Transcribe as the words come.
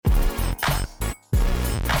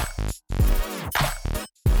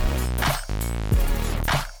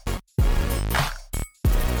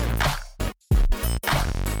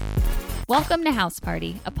Welcome to House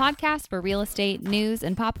Party, a podcast where real estate, news,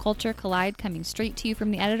 and pop culture collide, coming straight to you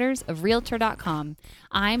from the editors of Realtor.com.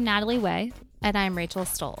 I'm Natalie Way. And I'm Rachel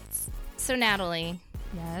Stoltz. So Natalie,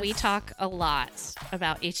 Yes. we talk a lot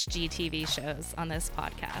about HGTV shows on this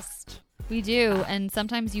podcast. We do, and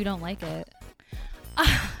sometimes you don't like it.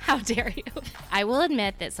 How dare you? I will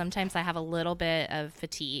admit that sometimes I have a little bit of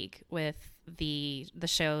fatigue with the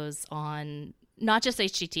shows on not just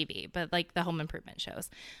HGTV, but like the home improvement shows.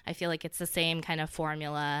 I feel like it's the same kind of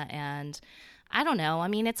formula, and I don't know. I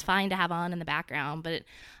mean, it's fine to have on in the background, but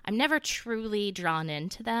I'm never truly drawn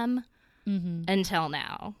into them until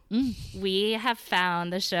now. We have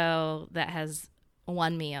found the show that has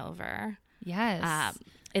won me over. Yes.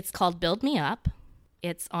 It's called Build Me Up.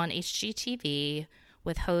 It's on HGTV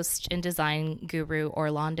with host and design guru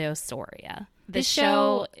Orlando Soria. The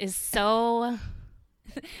show is so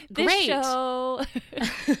great. This show.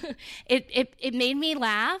 It made me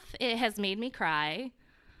laugh. It has made me cry.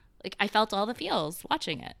 Like, I felt all the feels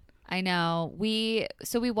watching it. I know. We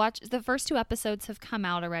watched, the first two episodes have come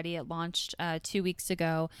out already. It launched 2 weeks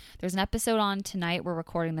ago. There's an episode on tonight. We're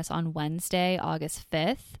recording this on Wednesday, August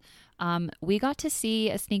 5th. We got to see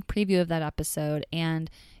a sneak preview of that episode, and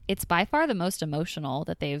it's by far the most emotional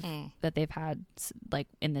that they've had like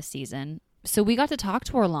in this season. So we got to talk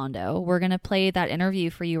to Orlando. We're going to play that interview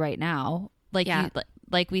for you right now.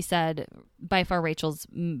 Like we said, by far Rachel's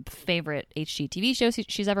favorite HGTV show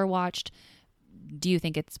she's ever watched. Do you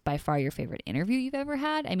think it's by far your favorite interview you've ever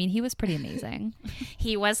had? I mean, he was pretty amazing.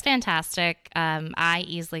 He was fantastic. I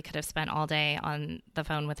easily could have spent all day on the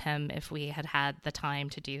phone with him if we had had the time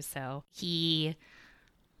to do so. He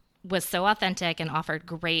was so authentic and offered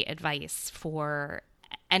great advice for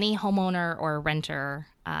any homeowner or renter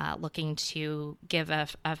looking to give a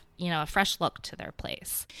fresh look to their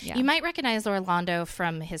place. Yeah. You might recognize Orlando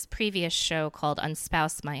from his previous show called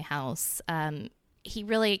Unspouse My House. He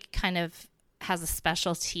really kind of has a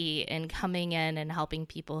specialty in coming in and helping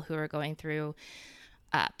people who are going through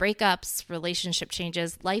breakups, relationship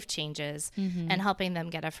changes, life changes, and helping them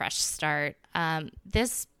get a fresh start.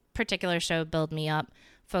 This particular show, Build Me Up,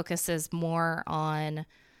 focuses more on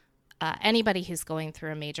anybody who's going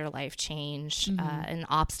through a major life change and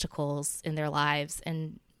obstacles in their lives,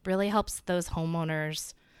 and really helps those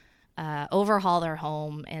homeowners overhaul their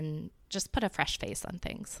home and just put a fresh face on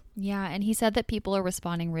things. Yeah, and he said that people are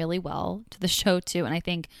responding really well to the show too, and I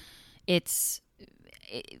think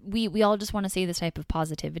we all just want to see this type of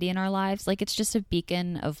positivity in our lives. Like, it's just a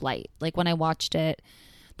beacon of light. Like, when I watched it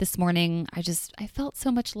this morning, I felt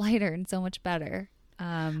so much lighter and so much better.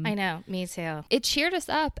 I know, me too. It cheered us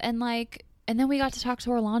up, and then we got to talk to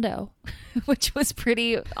Orlando, which was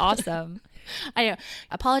pretty awesome. I know.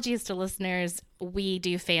 Apologies to listeners. We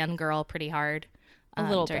do fangirl pretty hard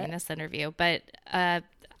during this interview, but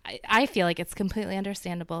I feel like it's completely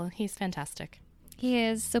understandable. He's fantastic. He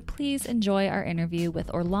is. So please enjoy our interview with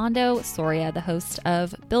Orlando Soria, the host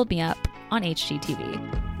of Build Me Up on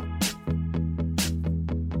HGTV.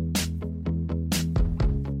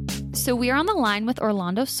 So we are on the line with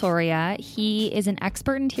Orlando Soria. He is an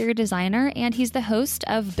expert interior designer, and he's the host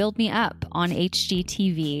of Build Me Up on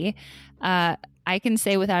HGTV. I can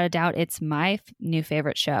say without a doubt it's my new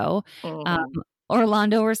favorite show.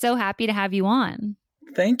 Orlando, we're so happy to have you on.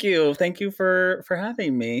 Thank you. Thank you for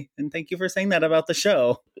having me. And thank you for saying that about the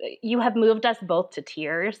show. You have moved us both to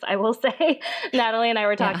tears, I will say. Natalie and I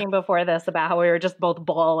were talking before this about how we were just both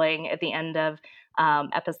bawling at the end of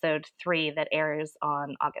episode 3 that airs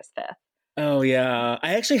on August 5th. Oh, yeah.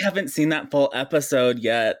 I actually haven't seen that full episode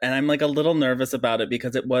yet. And I'm like a little nervous about it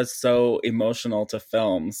because it was so emotional to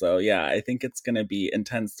film. So, yeah, I think it's going to be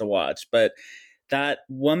intense to watch. But that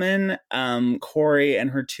woman, Corey, and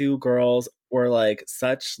her 2 girls were like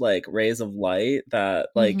such like rays of light that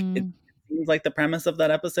like it seems like the premise of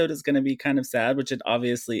that episode is going to be kind of sad, which it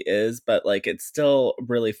obviously is, but like it's still a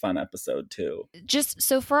really fun episode too. Just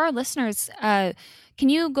so for our listeners, can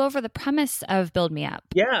you go over the premise of Build Me Up?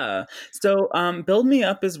 Yeah. So Build Me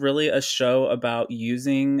Up is really a show about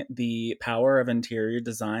using the power of interior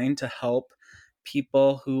design to help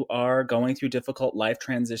people who are going through difficult life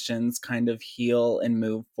transitions kind of heal and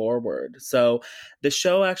move forward. So the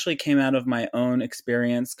show actually came out of my own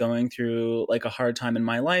experience going through like a hard time in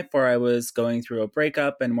my life where I was going through a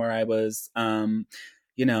breakup and where I was,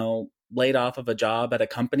 laid off of a job at a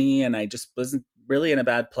company, and I just wasn't really in a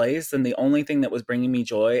bad place. And the only thing that was bringing me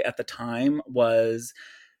joy at the time was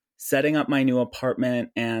setting up my new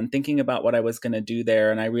apartment and thinking about what I was going to do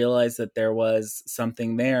there. And I realized that there was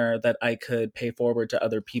something there that I could pay forward to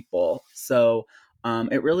other people. So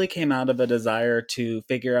it really came out of a desire to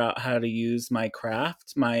figure out how to use my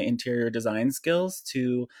craft, my interior design skills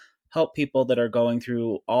to help people that are going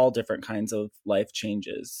through all different kinds of life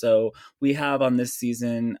changes. So we have on this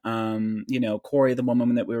season, Corey, the one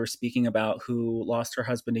woman that we were speaking about who lost her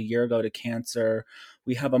husband a year ago to cancer.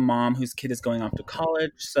 We have a mom whose kid is going off to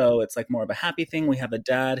college, so it's like more of a happy thing. We have a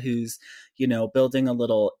dad who's, building a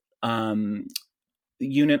little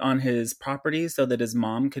unit on his property so that his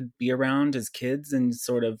mom could be around his kids and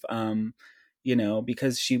sort of,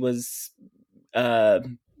 because she was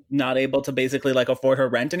not able to basically like afford her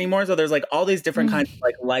rent anymore. So there's like all these different kinds of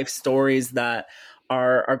like life stories that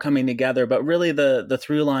are coming together. But really the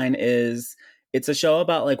through line is it's a show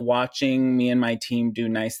about like watching me and my team do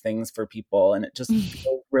nice things for people. And it just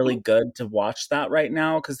feels really good to watch that right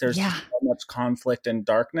now because there's so much conflict and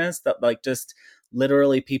darkness that like just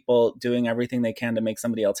literally people doing everything they can to make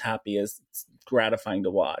somebody else happy is gratifying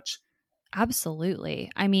to watch. Absolutely.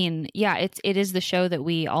 I mean, yeah, it is the show that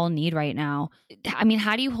we all need right now. I mean,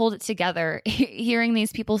 how do you hold it together hearing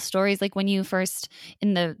these people's stories? Like when you first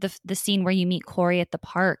in the scene where you meet Corey at the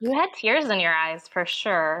park. You had tears in your eyes for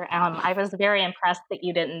sure. I was very impressed that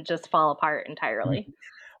you didn't just fall apart entirely.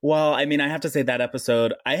 Well, I mean, I have to say that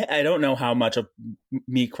episode, I don't know how much of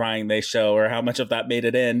me crying they show or how much of that made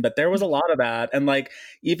it in, but there was a lot of that. And like,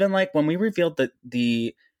 even like when we revealed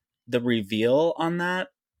the reveal on that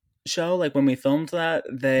show, like when we filmed that,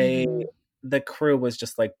 the crew was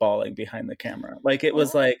just like bawling behind the camera. Like it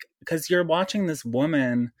was like, because you're watching this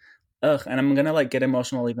woman, and I'm gonna like get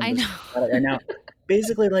emotional even I know. Right now.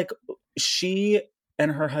 Basically, like she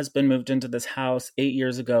and her husband moved into this house 8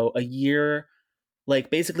 years ago, a year.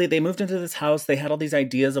 Like basically they moved into this house. They had all these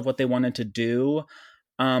ideas of what they wanted to do.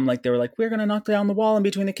 Like they were like, we're going to knock down the wall in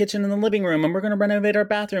between the kitchen and the living room, and we're going to renovate our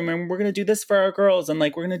bathroom, and we're going to do this for our girls. And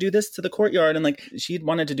like, we're going to do this to the courtyard. And like, she'd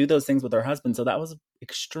wanted to do those things with her husband. So that was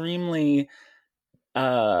extremely,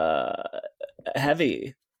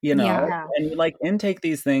 heavy, and you like intake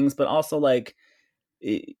these things, but also like,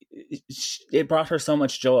 it brought her so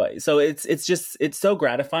much joy. So it's so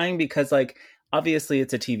gratifying because like, obviously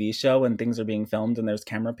it's a TV show and things are being filmed and there's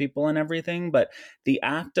camera people and everything, but the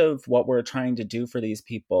act of what we're trying to do for these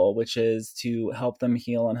people, which is to help them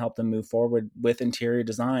heal and help them move forward with interior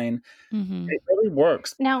design, it really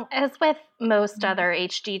works. Now, as with most other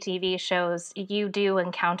HGTV shows, you do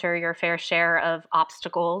encounter your fair share of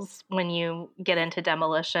obstacles when you get into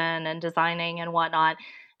demolition and designing and whatnot.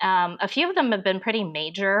 A few of them have been pretty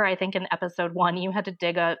major. I think in episode 1, you had to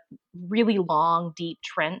dig a really long, deep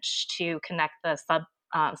trench to connect the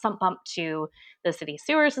sump pump to the city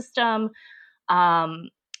sewer system.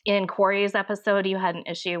 In Corey's episode, you had an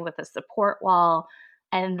issue with a support wall.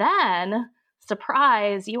 And then,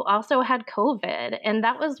 surprise, you also had COVID. And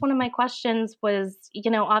that was one of my questions was,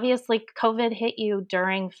 obviously COVID hit you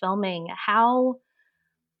during filming.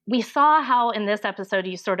 We saw how in this episode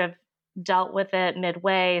you sort of dealt with it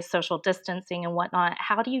midway, social distancing and whatnot.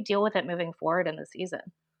 How do you deal with it moving forward in the season?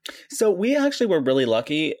 So we actually were really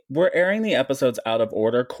lucky. We're airing the episodes out of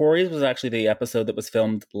order. Corey's was actually the episode that was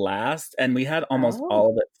filmed last, and we had almost all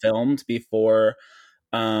of it filmed before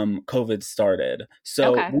COVID started.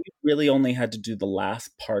 So we really only had to do the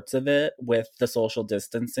last parts of it with the social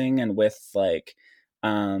distancing and with like,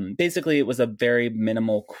 basically it was a very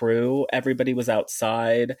minimal crew. Everybody was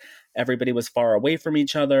outside. Everybody was far away from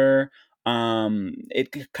each other.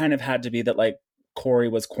 It kind of had to be that like Corey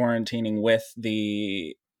was quarantining with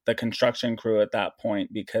the construction crew at that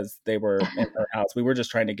point because they were in her house. We were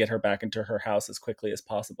just trying to get her back into her house as quickly as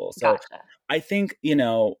possible. So gotcha. I think,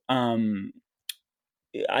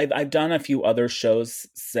 I've done a few other shows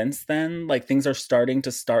since then. Like things are starting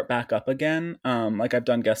to start back up again. Like I've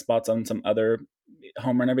done guest spots on some other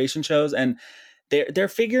home renovation shows, and they're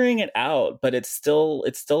figuring it out, but it's still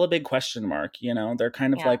a big question mark. They're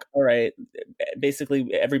kind of like, all right,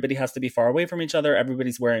 basically everybody has to be far away from each other.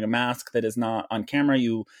 Everybody's wearing a mask that is not on camera.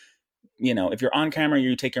 If you're on camera,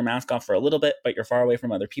 you take your mask off for a little bit, but you're far away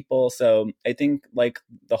from other people. So I think like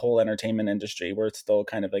the whole entertainment industry, we're still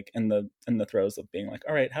kind of like in the throes of being like,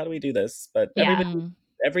 all right, how do we do this? But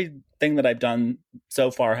everything that I've done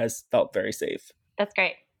so far has felt very safe. That's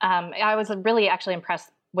great. I was really actually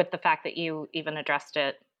impressed with the fact that you even addressed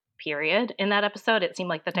it, period, in that episode. It seemed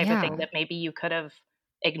like the type of thing that maybe you could have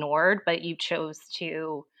ignored, but you chose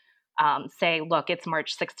to say, look, it's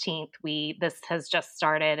March 16th. This has just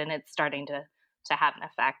started and it's starting to have an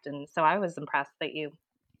effect. And so I was impressed that you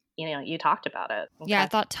talked about it. Okay. Yeah, I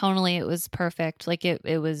thought tonally it was perfect. Like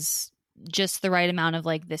it was just the right amount of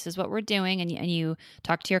like, this is what we're doing. And you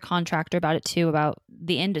talk to your contractor about it too, about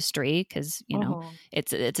the industry. Cause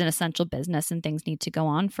it's an essential business and things need to go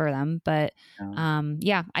on for them. But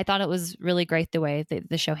I thought it was really great the way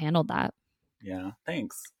the show handled that. Yeah.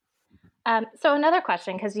 Thanks. So another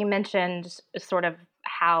question, because you mentioned sort of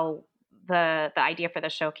how the idea for the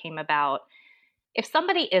show came about. If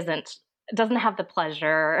somebody doesn't have the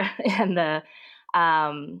pleasure and the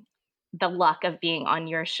luck of being on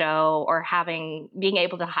your show or being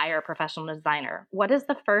able to hire a professional designer, what is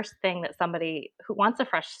the first thing that somebody who wants a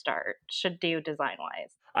fresh start should do design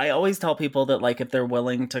wise? I always tell people that, like, if they're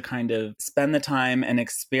willing to kind of spend the time and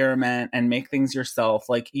experiment and make things yourself,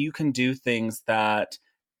 like, you can do things that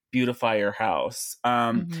beautify your house.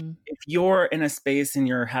 If you're in a space and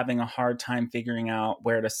you're having a hard time figuring out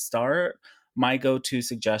where to start, my go-to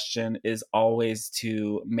suggestion is always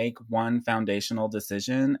to make one foundational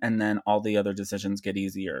decision and then all the other decisions get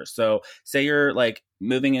easier. So say you're like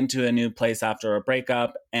moving into a new place after a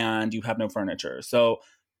breakup and you have no furniture. So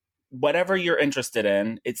whatever you're interested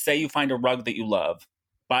in, it's say you find a rug that you love.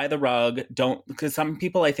 Buy the rug. Don't, because some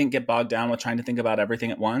people I think get bogged down with trying to think about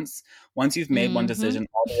everything at once. Once you've made one decision,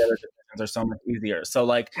 all the other decisions are so much easier. So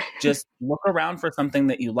like just look around for something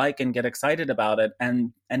that you like and get excited about it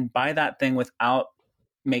and buy that thing without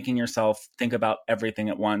making yourself think about everything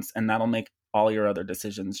at once. And that'll make all your other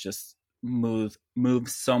decisions just move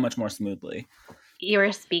so much more smoothly.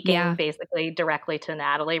 You're speaking basically directly to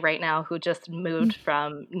Natalie right now, who just moved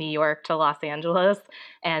from New York to Los Angeles,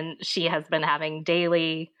 and she has been having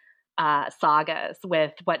daily sagas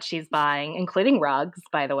with what she's buying, including rugs,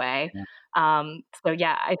 by the way. So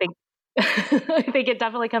yeah, I think I think it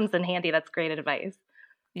definitely comes in handy. That's great advice.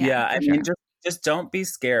 Yeah, I mean, just don't be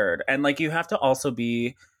scared, and like you have to also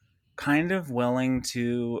be kind of willing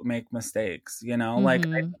to make mistakes, you know? Like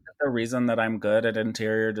I think that the reason that I'm good at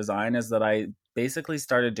interior design is that I basically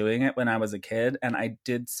started doing it when I was a kid and I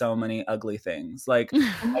did so many ugly things. Like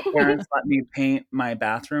my parents let me paint my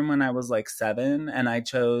bathroom when I was like 7 and I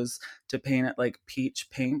chose to paint it like peach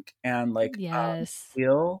pink and like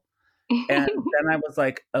teal. And then I was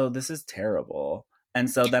like, oh, this is terrible. And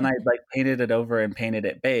so then I like painted it over and painted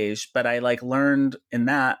it beige. But I like learned in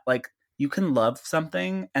that, like, you can love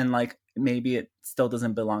something and like maybe it still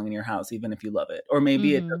doesn't belong in your house, even if you love it. Or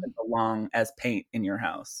maybe it doesn't belong as paint in your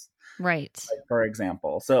house. Right. Like, for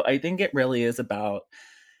example. So I think it really is about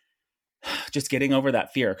just getting over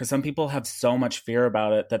that fear, because some people have so much fear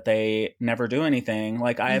about it that they never do anything.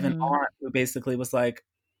 Like I have an aunt who basically was like,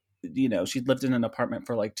 you know, she'd lived in an apartment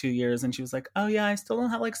for like 2 years and she was like, oh yeah, I still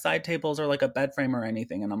don't have like side tables or like a bed frame or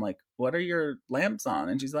anything. And I'm like, what are your lamps on?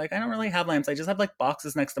 And she's like, I don't really have lamps. I just have like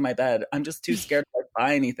boxes next to my bed. I'm just too scared to like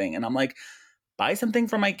buy anything. And I'm like, buy something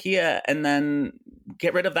from IKEA and then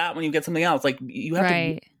get rid of that when you get something else. Like you have to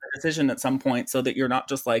make a decision at some point so that you're not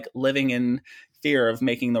just like living in fear of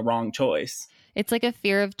making the wrong choice. It's like a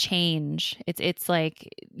fear of change. It's like,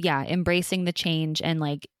 yeah, embracing the change and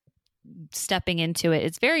like stepping into it.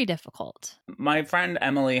 It's very difficult. My friend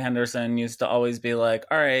Emily Henderson used to always be like,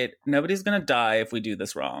 all right, nobody's gonna die if we do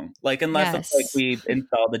this wrong, like unless it's like we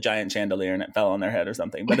installed the giant chandelier and it fell on their head or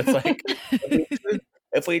something. But it's like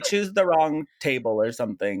if we choose the wrong table or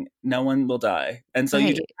something, no one will die. And so you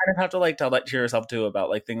just kind of have to like tell that to yourself too about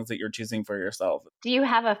like things that you're choosing for yourself. Do you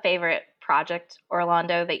have a favorite project,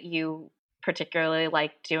 Orlando, that you particularly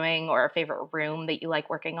like doing, or a favorite room that you like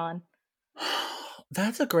working on?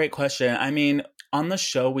 That's a great question. I mean, on the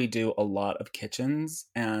show, we do a lot of kitchens,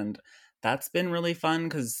 and that's been really fun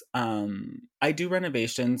because I do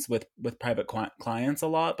renovations with private clients a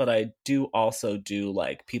lot, but I do also do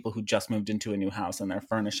like people who just moved into a new house and they're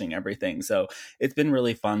furnishing everything. So it's been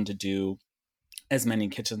really fun to do as many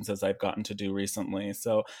kitchens as I've gotten to do recently.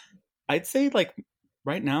 So I'd say like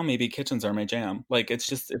right now, maybe kitchens are my jam. Like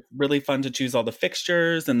it's really fun to choose all the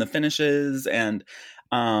fixtures and the finishes and,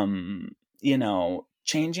 you know,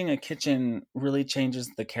 changing a kitchen really changes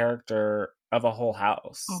the character of a whole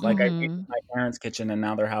house. Like I painted my parents' kitchen and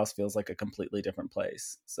now their house feels like a completely different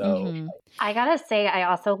place. So I gotta say, I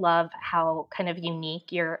also love how kind of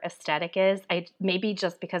unique your aesthetic is. Maybe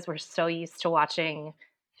just because we're so used to watching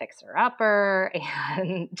Fixer Upper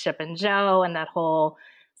and Chip and Jo and that whole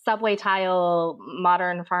subway tile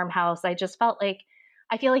modern farmhouse. I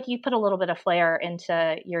feel like you put a little bit of flair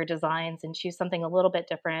into your designs and choose something a little bit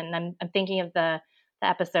different. And I'm thinking of the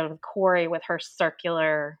episode with Corey with her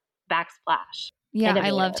circular backsplash. Yeah,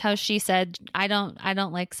 I loved how she said, I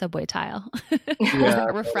don't like subway tile. Yeah,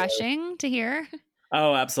 refreshing to hear.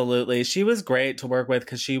 Oh, absolutely. She was great to work with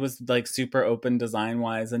because she was like super open design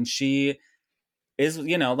wise. And she is,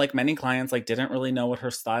 you know, like many clients, like didn't really know what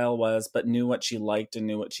her style was, but knew what she liked and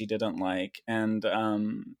knew what she didn't like. And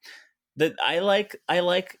that I like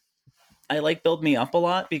Build Me Up a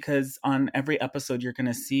lot because on every episode you're going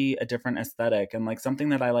to see a different aesthetic. And like something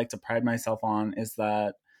that I like to pride myself on is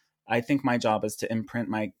that I think my job is to imprint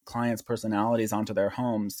my clients' personalities onto their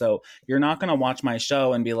homes. So you're not going to watch my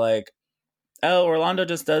show and be like, oh, Orlando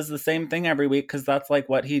just does the same thing every week because that's like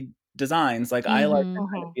what he designs. Like I like to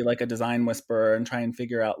kind of be like a design whisperer and try and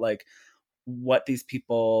figure out like what these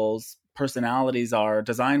people's personalities are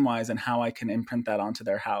design wise and how I can imprint that onto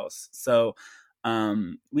their house. So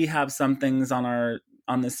we have some things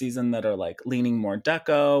on this season that are like leaning more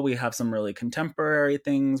deco. We have some really contemporary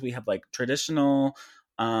things. We have like traditional.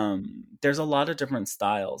 There's a lot of different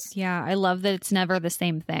styles. Yeah, I love that it's never the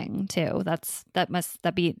same thing too. That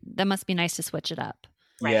must be nice to switch it up.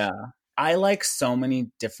 Right. Yeah. I like so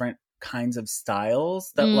many different kinds of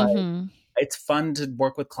styles that like it's fun to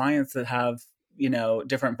work with clients that have, you know,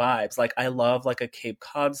 different vibes. Like I love like a Cape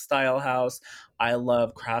Cod style house. I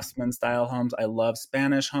love craftsman style homes. I love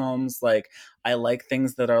Spanish homes. Like I like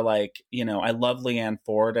things that are like, you know, I love Leanne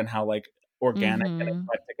Ford and how like organic and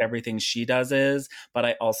eclectic everything she does is, but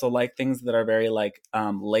I also like things that are very like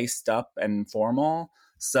laced up and formal.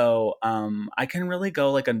 So I can really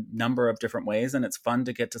go like a number of different ways, and it's fun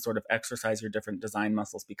to get to sort of exercise your different design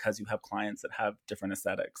muscles because you have clients that have different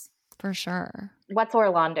aesthetics. For sure. What's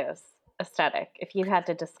Orlando's aesthetic? If you had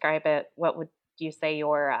to describe it, what would you say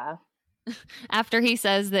your After he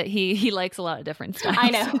says that he likes a lot of different styles. I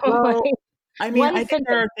know. Well, I mean, I think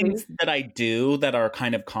there are things that I do that are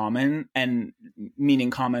kind of common, and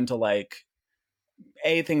meaning common to like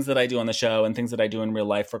things that I do on the show and things that I do in real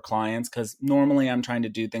life for clients, because normally I'm trying to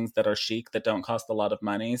do things that are chic that don't cost a lot of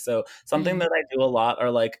money. So something that I do a lot are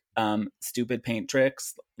like stupid paint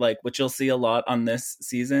tricks, like which you'll see a lot on this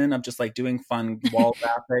season of just like doing fun wall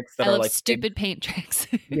graphics that I are love like stupid paint tricks.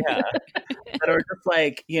 yeah, that are just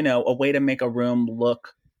like, you know, a way to make a room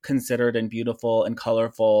look considered and beautiful and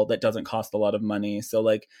colorful that doesn't cost a lot of money. So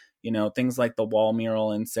like, you know, things like the wall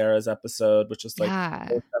mural in Sarah's episode, which is like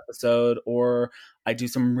the first episode, or I do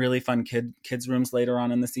some really fun kids rooms later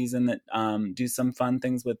on in the season that do some fun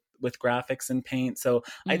things with graphics and paint. So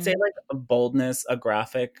I'd say like a boldness, a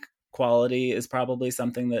graphic quality is probably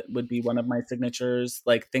something that would be one of my signatures.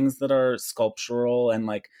 Like things that are sculptural and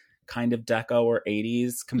like kind of deco or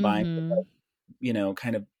 80s combined with like, you know,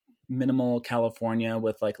 kind of minimal California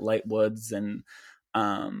with like light woods and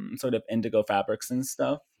sort of indigo fabrics and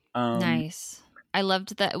stuff. Nice. I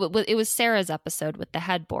loved that. It was Sarah's episode with the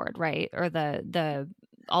headboard, right? Or the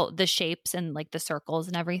all the shapes and like the circles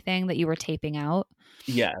and everything that you were taping out.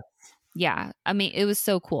 Yes. Yeah. I mean, it was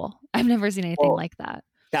so cool. I've never seen anything like that.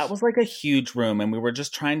 That was like a huge room, and we were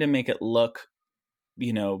just trying to make it look,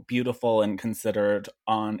 you know, beautiful and considered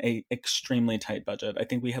on a extremely tight budget. I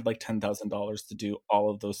think we had like $10,000 to do all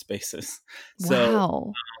of those spaces.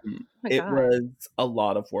 So it was a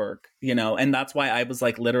lot of work, you know, and that's why I was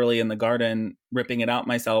like literally in the garden ripping it out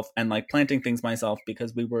myself and like planting things myself,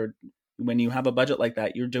 because when you have a budget like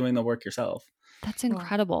that, you're doing the work yourself. That's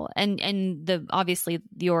incredible. And the obviously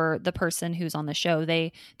the person who's on the show,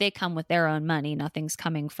 they come with their own money. Nothing's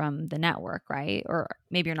coming from the network, right? Or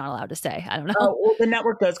maybe you're not allowed to say. I don't know. Well, the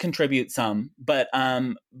network does contribute some, but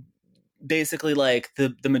basically like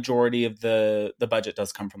the majority of the budget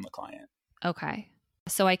does come from the client. Okay.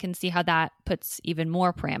 So I can see how that puts even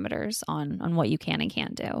more parameters on what you can and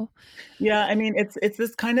can't do. Yeah, I mean, it's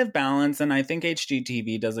this kind of balance, and I think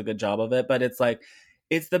HGTV does a good job of it, but it's like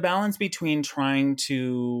it's the balance between trying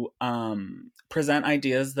to present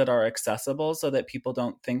ideas that are accessible so that people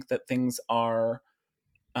don't think that things are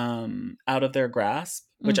out of their grasp,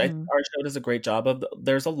 which I think our show does a great job of.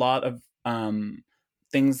 There's a lot of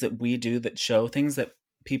things that we do that show things that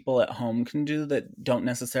people at home can do that don't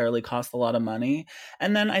necessarily cost a lot of money.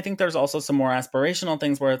 And then I think there's also some more aspirational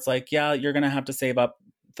things where it's like, yeah, you're going to have to save up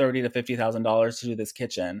 $30,000 to $50,000 to do this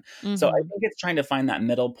kitchen. So I think it's trying to find that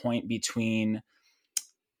middle point between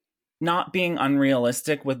not being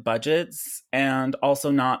unrealistic with budgets and also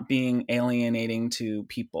not being alienating to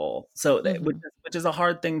people. So which is a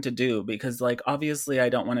hard thing to do, because like obviously I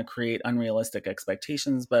don't want to create unrealistic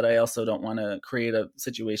expectations, but I also don't want to create a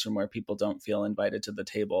situation where people don't feel invited to the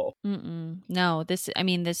table. No, this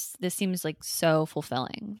seems like so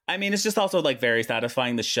fulfilling. I mean, it's just also like very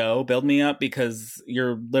satisfying, the show Build Me Up, because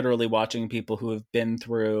you're literally watching people who have been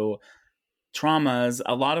through traumas,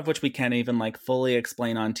 a lot of which we can't even like fully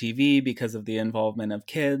explain on TV because of the involvement of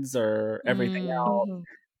kids or everything else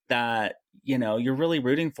that, you know, you're really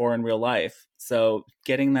rooting for in real life. So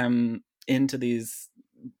getting them into these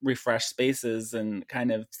refreshed spaces and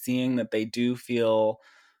kind of seeing that they do feel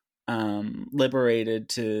liberated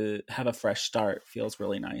to have a fresh start feels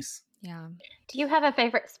really nice. Yeah. Do you have a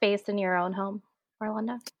favorite space in your own home,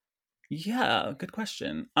 Orlando? Yeah, good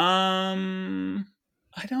question.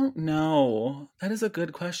 I don't know. That is a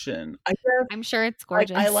good question. I guess I'm sure it's like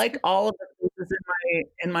gorgeous. I like all of the places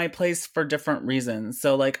in my place for different reasons.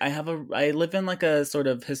 So like I live in like a sort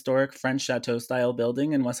of historic French chateau style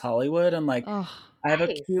building in West Hollywood, and like Oh, I have a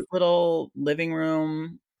Nice. cute little living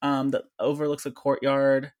room that overlooks a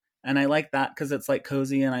courtyard, and I like that because it's like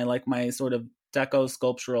cozy, and I like my sort of deco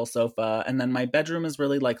sculptural sofa. And then my bedroom is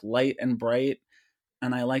really like light and bright,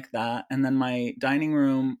 and I like that. And then my dining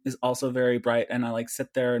room is also very bright, and I like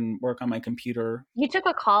sit there and work on my computer. You took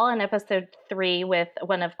a call in episode 3 with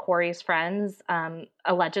one of Corey's friends,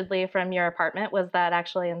 allegedly from your apartment. Was that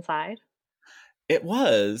actually inside? It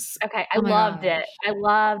was. Okay, I oh my loved it. gosh. I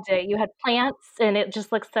loved it. You had plants and it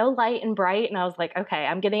just looked so light and bright. And I was like, okay,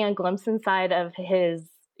 I'm getting a glimpse inside of his,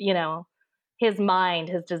 his mind,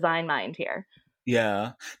 his design mind here.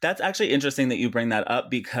 Yeah. That's actually interesting that you bring that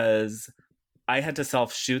up because I had to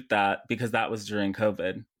self shoot that because that was during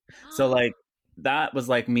COVID. So like that was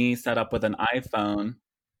like me set up with an iPhone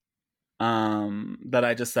that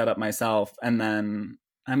I just set up myself, and then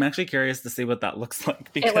I'm actually curious to see what that looks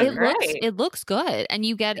like because Right. It looks good, and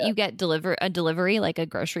you get a delivery, like a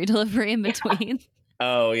grocery delivery in between.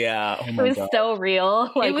 oh yeah, oh It my was God. so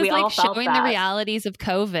real. Like It was we all like felt showing that. the realities of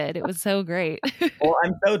COVID. It was so great. Well,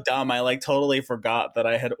 I'm so dumb. I like totally forgot that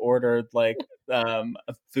I had ordered like a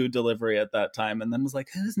food delivery at that time, and then was like,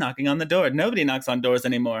 who's knocking on the door? Nobody knocks on doors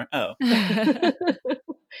anymore. Oh.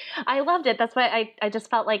 I loved it. That's why I just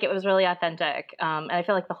felt like it was really authentic. And I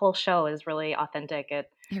feel like the whole show is really authentic at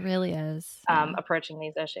It really is. Yeah. approaching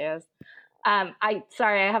these issues. I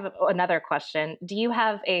have another question. Do you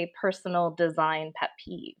have a personal design pet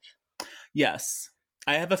peeve? Yes,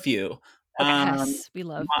 I have a few. Yes, we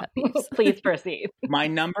love pet peeves. Please proceed. My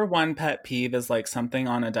number one pet peeve is like something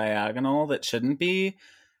on a diagonal that shouldn't be.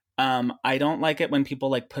 I don't like it when people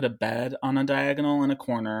like put a bed on a diagonal in a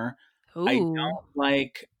corner. Ooh. I don't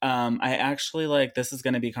like, I actually like, this is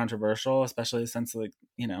going to be controversial, especially since like,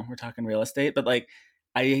 we're talking real estate, but like,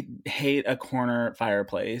 I hate a corner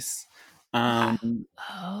fireplace.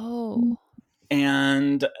 Oh.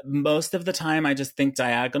 And most of the time I just think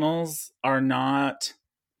diagonals are not,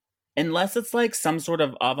 unless it's like some sort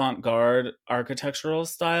of avant-garde architectural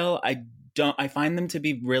style, I find them to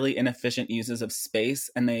be really inefficient uses of space,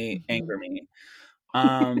 and they anger me.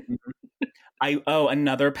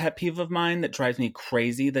 Another pet peeve of mine that drives me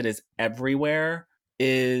crazy that is everywhere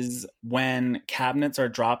is when cabinets are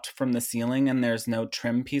dropped from the ceiling and there's no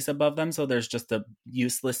trim piece above them, so there's just a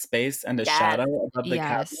useless space and a shadow above the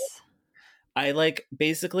cabinet. I like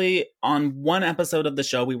basically on one episode of the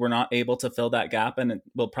show we were not able to fill that gap, and it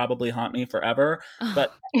will probably haunt me forever.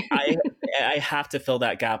 But I have to fill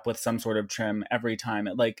that gap with some sort of trim every time.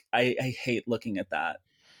 I hate looking at that.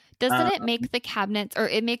 Doesn't it make the cabinets, or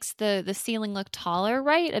it makes the ceiling look taller,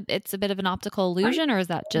 right? It's a bit of an optical illusion, or is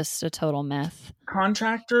that just a total myth?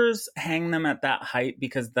 Contractors hang them at that height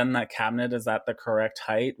because then that cabinet is at the correct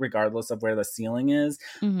height, regardless of where the ceiling is.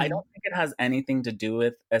 Mm-hmm. I don't think it has anything to do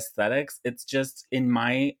with aesthetics. It's just in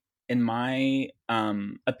my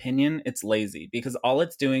opinion, it's lazy because all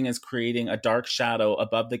it's doing is creating a dark shadow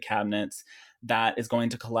above the cabinets that is going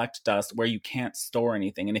to collect dust where you can't store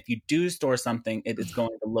anything. And if you do store something, it is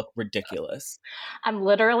going to look ridiculous. I'm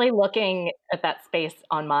literally looking at that space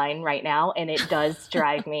on mine right now, and it does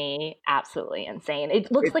drive me absolutely insane.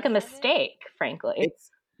 It looks like a mistake, frankly.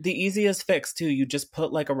 It's the easiest fix, too. You just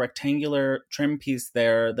put like a rectangular trim piece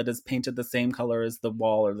there that is painted the same color as the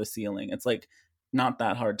wall or the ceiling. It's like not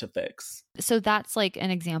that hard to fix. So that's like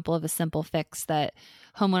an example of a simple fix that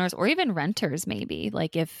homeowners or even renters maybe,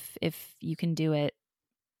 like if you can do it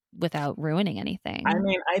without ruining anything. I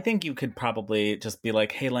mean, I think you could probably just be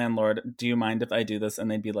like, hey, landlord, do you mind if I do this?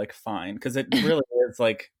 And they'd be like, fine. Because it really is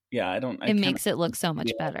like, yeah, it makes it look so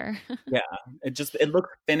much better. Yeah, it looks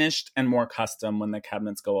finished and more custom when the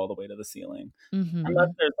cabinets go all the way to the ceiling. Mm-hmm. Unless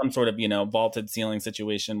there's some sort of, vaulted ceiling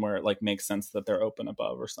situation where it like makes sense that they're open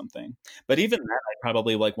above or something. But even then, I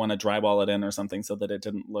probably like want to drywall it in or something so that it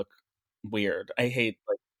didn't look weird. I hate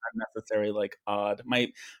like unnecessary, like odd.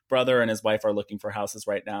 My brother and his wife are looking for houses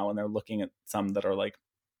right now, and they're looking at some that are like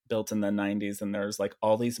built in the 90s, and there's like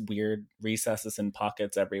all these weird recesses and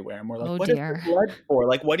pockets everywhere, and we're like, what is the blood for?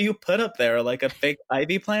 Like, what do you put up there? Like a fake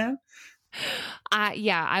ivy plant?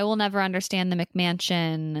 I will never understand the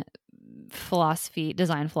McMansion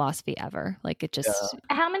design philosophy ever. Like it just.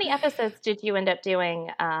 How many episodes did you end up doing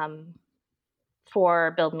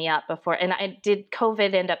for Build Me Up before? And did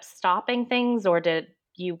COVID end up stopping things, or did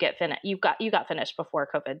you get finished? You got finished before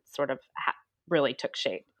COVID sort of really took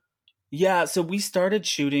shape. Yeah, so we started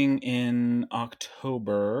shooting in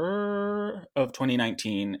October of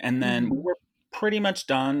 2019, and then we were pretty much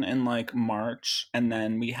done in like March. And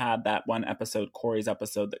then we had that one episode, Corey's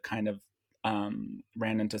episode, that kind of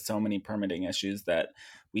ran into so many permitting issues that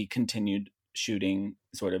we continued shooting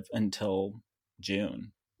sort of until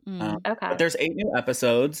June. Okay. But there's 8 new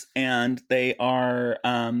episodes, and they are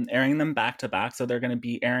airing them back to back. So they're going to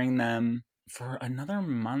be airing them for another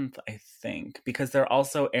month, I think, because they're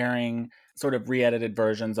also airing sort of re-edited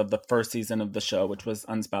versions of the first season of the show, which was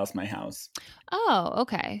Unspouse My House. Oh,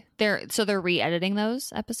 okay. They're re-editing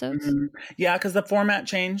those episodes? Mm-hmm. Yeah, because the format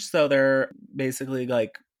changed, so they're basically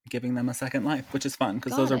like giving them a second life, which is fun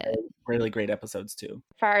because those are really, really great episodes too.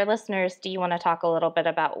 For our listeners, do you want to talk a little bit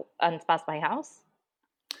about Unspouse My House?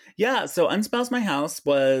 Yeah, so Unspouse My House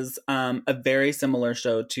was a very similar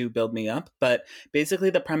show to Build Me Up, but basically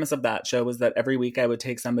the premise of that show was that every week I would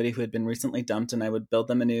take somebody who had been recently dumped and I would build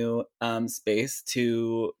them a new space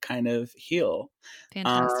to kind of heal.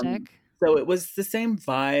 Fantastic. So it was the same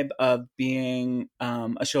vibe of being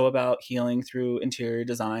a show about healing through interior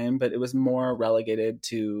design, but it was more relegated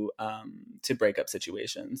to breakup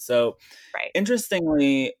situations. So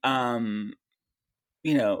interestingly,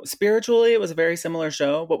 spiritually, it was a very similar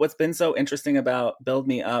show. But what's been so interesting about Build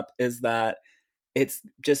Me Up is that it's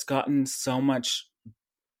just gotten so much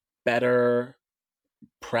better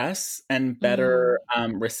press and better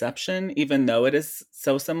reception, even though it is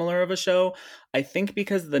so similar of a show. I think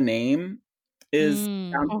because the name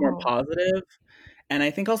sounds more positive. And I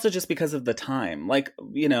think also just because of the time, like,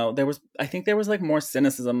 there was like more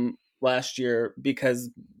cynicism last year because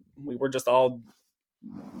we were just all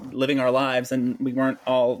living our lives and we weren't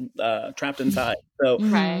all trapped inside. So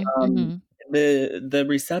the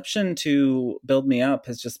reception to Build Me Up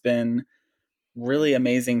has just been really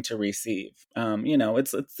amazing to receive.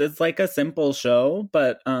 It's like a simple show,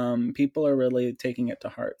 but people are really taking it to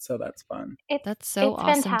heart. So that's fun. That's so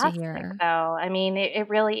awesome fantastic, to hear. Though. I mean, it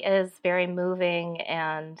really is very moving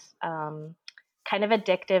and kind of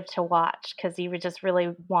addictive to watch because you would just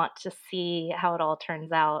really want to see how it all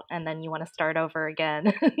turns out, and then you want to start over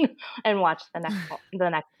again and watch the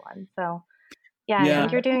next one. So, I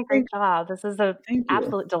think you're doing a great job. This is an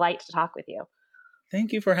absolute delight to talk with you.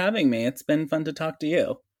 Thank you for having me. It's been fun to talk to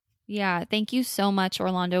you. Yeah, thank you so much,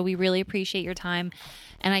 Orlando. We really appreciate your time.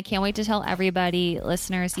 And I can't wait to tell everybody,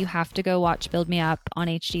 listeners, you have to go watch Build Me Up on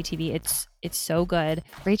HGTV. It's so good.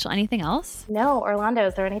 Rachel, anything else? No, Orlando,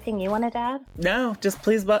 is there anything you wanted to add? No, just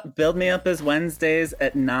please Build Me Up is Wednesdays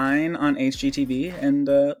at 9 on HGTV,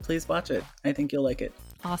 and please watch it. I think you'll like it.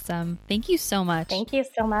 Awesome. Thank you so much. Thank you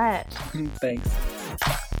so much. Thanks.